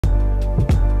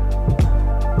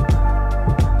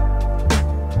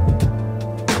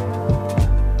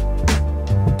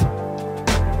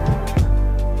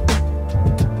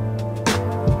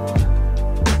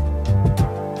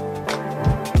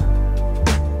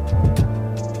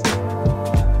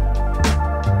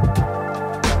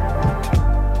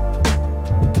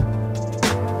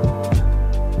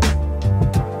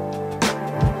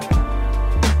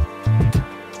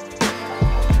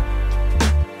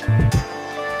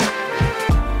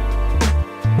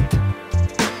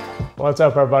What's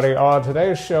up, everybody? On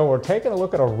today's show, we're taking a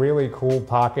look at a really cool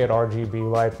pocket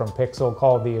RGB light from Pixel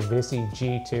called the IvisiI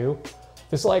G2.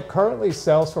 This light currently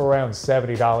sells for around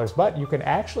 $70, but you can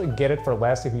actually get it for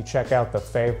less if you check out the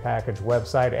Fave Package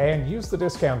website and use the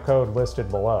discount code listed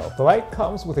below. The light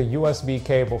comes with a USB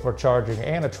cable for charging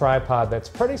and a tripod that's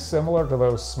pretty similar to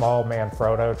those small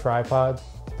Manfrotto tripods.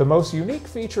 The most unique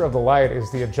feature of the light is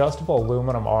the adjustable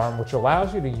aluminum arm, which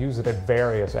allows you to use it at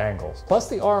various angles. Plus,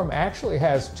 the arm actually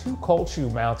has two cold shoe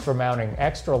mounts for mounting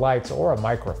extra lights or a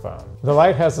microphone. The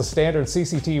light has a standard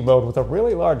CCT mode with a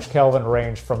really large Kelvin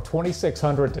range from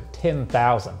 2600 to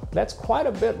 10,000. That's quite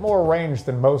a bit more range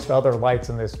than most other lights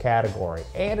in this category,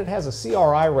 and it has a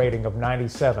CRI rating of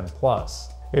 97+.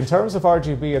 In terms of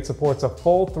RGB, it supports a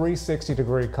full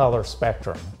 360-degree color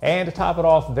spectrum. And to top it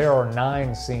off, there are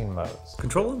 9 scene modes.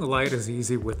 Controlling the light is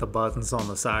easy with the buttons on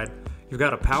the side. You've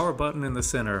got a power button in the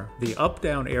center, the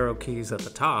up-down arrow keys at the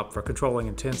top for controlling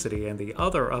intensity, and the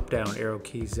other up-down arrow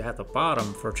keys at the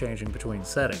bottom for changing between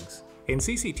settings. In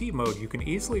CCT mode, you can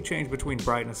easily change between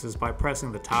brightnesses by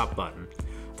pressing the top button.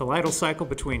 The light will cycle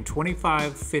between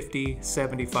 25, 50,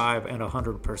 75, and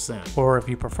 100%. Or if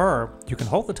you prefer, you can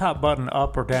hold the top button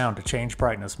up or down to change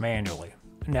brightness manually.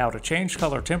 Now to change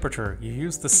color temperature, you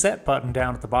use the set button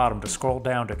down at the bottom to scroll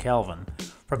down to Kelvin.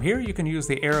 From here you can use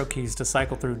the arrow keys to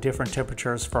cycle through different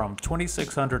temperatures from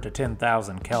 2600 to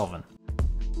 10,000 Kelvin.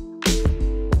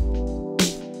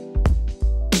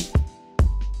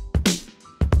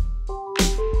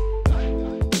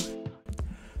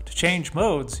 To change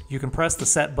modes, you can press the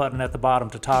set button at the bottom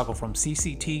to toggle from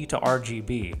CCT to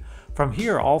RGB. From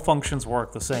here, all functions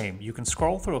work the same. You can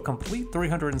scroll through a complete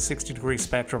 360-degree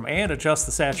spectrum and adjust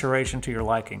the saturation to your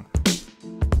liking.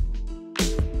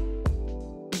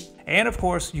 And of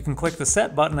course, you can click the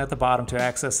set button at the bottom to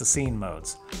access the scene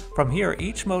modes. From here,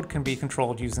 each mode can be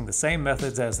controlled using the same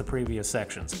methods as the previous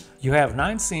sections. You have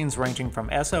 9 scenes ranging from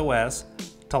SOS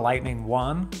to Lightning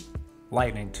 1,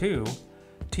 Lightning 2,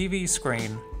 TV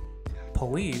screen,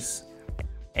 police,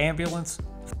 ambulance,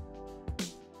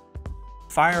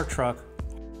 fire truck,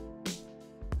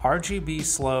 RGB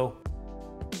slow,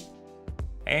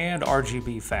 and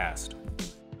RGB fast.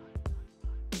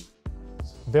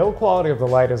 Build quality of the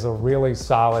light is a really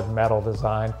solid metal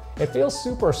design. It feels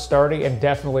super sturdy and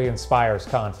definitely inspires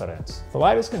confidence. The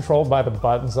light is controlled by the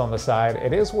buttons on the side.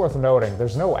 It is worth noting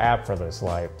there's no app for this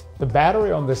light. The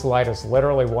battery on this light is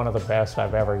literally one of the best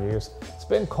I've ever used. It's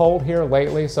been cold here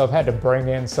lately, so I've had to bring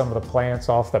in some of the plants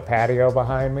off the patio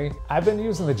behind me. I've been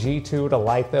using the G2 to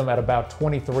light them at about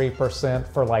 23%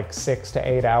 for like 6 to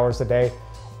 8 hours a day.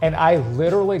 And I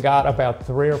literally got about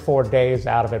 3 or 4 days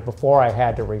out of it before I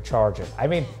had to recharge it. I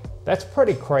mean, that's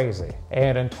pretty crazy.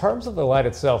 And in terms of the light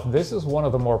itself, this is one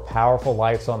of the more powerful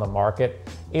lights on the market.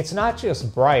 It's not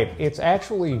just bright, it's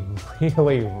actually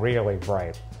really, really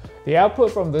bright. The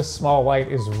output from this small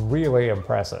light is really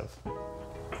impressive.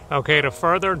 Okay, to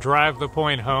further drive the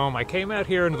point home, I came out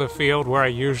here into the field where I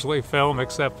usually film,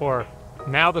 except for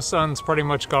now the sun's pretty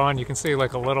much gone. You can see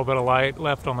like a little bit of light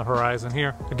left on the horizon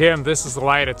here. Again, this is the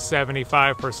light at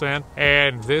 75%,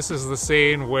 and this is the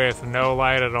scene with no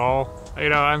light at all. You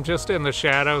know, I'm just in the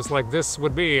shadows. Like, this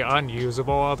would be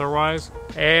unusable otherwise.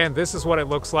 And this is what it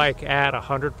looks like at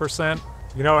 100%.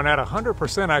 You know, and at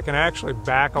 100%, I can actually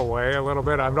back away a little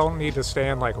bit. I don't need to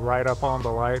stand like right up on the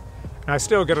light. And I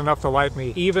still get enough to light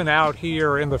me even out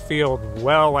here in the field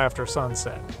well after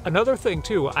sunset. Another thing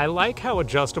too, I like how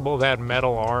adjustable that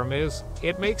metal arm is.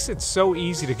 It makes it so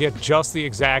easy to get just the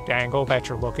exact angle that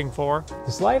you're looking for.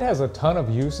 This light has a ton of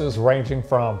uses ranging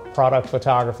from product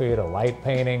photography to light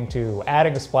painting to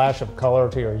adding a splash of color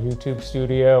to your YouTube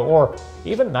studio or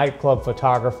even nightclub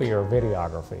photography or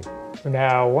videography.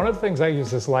 Now, one of the things I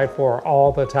use this light for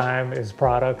all the time is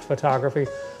product photography.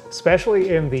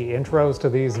 Especially in the intros to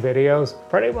these videos.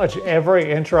 Pretty much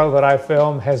every intro that I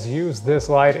film has used this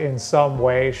light in some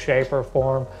way, shape, or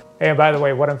form. And by the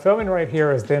way, what I'm filming right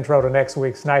here is the intro to next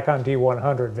week's Nikon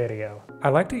D100 video. I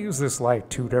like to use this light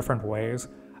 2 different ways.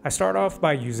 I start off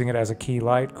by using it as a key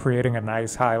light, creating a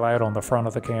nice highlight on the front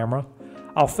of the camera.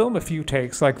 I'll film a few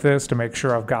takes like this to make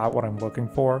sure I've got what I'm looking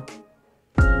for.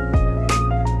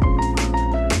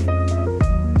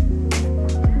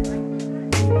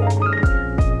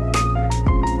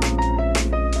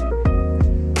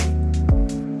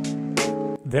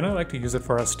 Then I like to use it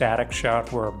for a static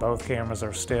shot where both cameras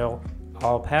are still.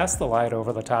 I'll pass the light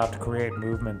over the top to create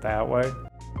movement that way.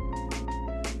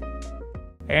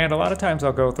 And a lot of times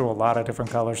I'll go through a lot of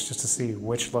different colors just to see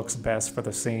which looks best for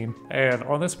the scene. And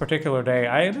on this particular day,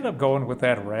 I ended up going with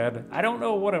that red. I don't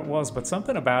know what it was, but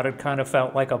something about it kind of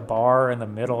felt like a bar in the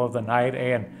middle of the night,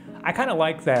 and I kind of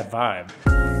like that vibe.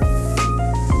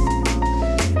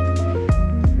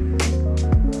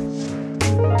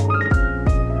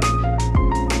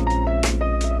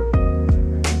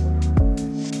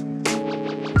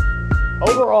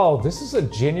 overall, this is a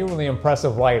genuinely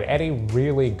impressive light at a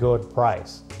really good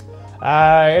price.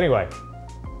 Anyway,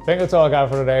 I think that's all I got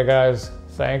for today, guys.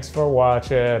 Thanks for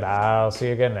watching. I'll see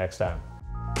you again next time.